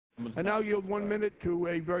I now yield 1 minute to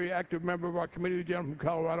a very active member of our committee, the gentleman from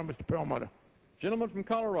Colorado, Mr. Perlmutter. Gentleman from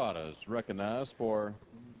Colorado is recognized for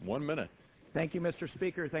 1 minute. Thank you, Mr.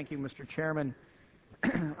 Speaker. Thank you, Mr. Chairman.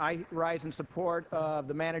 I rise in support of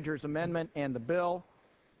the manager's amendment and the bill.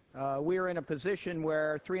 We are in a position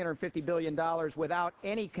where $350 billion without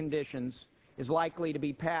any conditions is likely to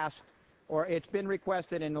be passed, or it's been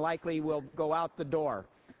requested and likely will go out the door.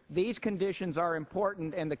 These conditions are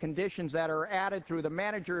important, and the conditions that are added through the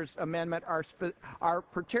manager's amendment are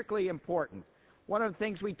particularly important. One of the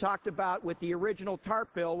things we talked about with the original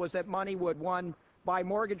TARP bill was that money would, 1, buy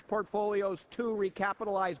mortgage portfolios, 2,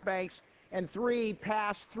 recapitalize banks, and 3,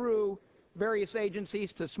 pass through various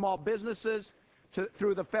agencies to small businesses,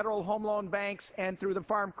 through the federal home loan banks, and through the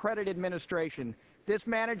Farm Credit Administration. This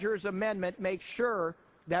manager's amendment makes sure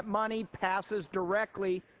that money passes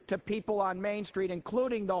directly to people on Main Street,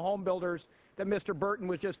 including the home builders that Mr. Burton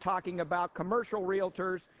was just talking about, commercial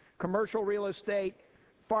realtors, commercial real estate,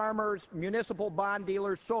 farmers, municipal bond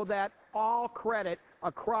dealers, so that all credit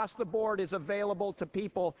across the board is available to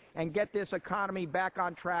people and get this economy back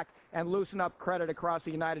on track and loosen up credit across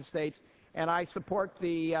the United States. And I support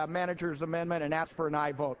the manager's amendment and ask for an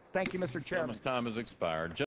aye vote. Thank you, Mr. Chairman. Time has expired.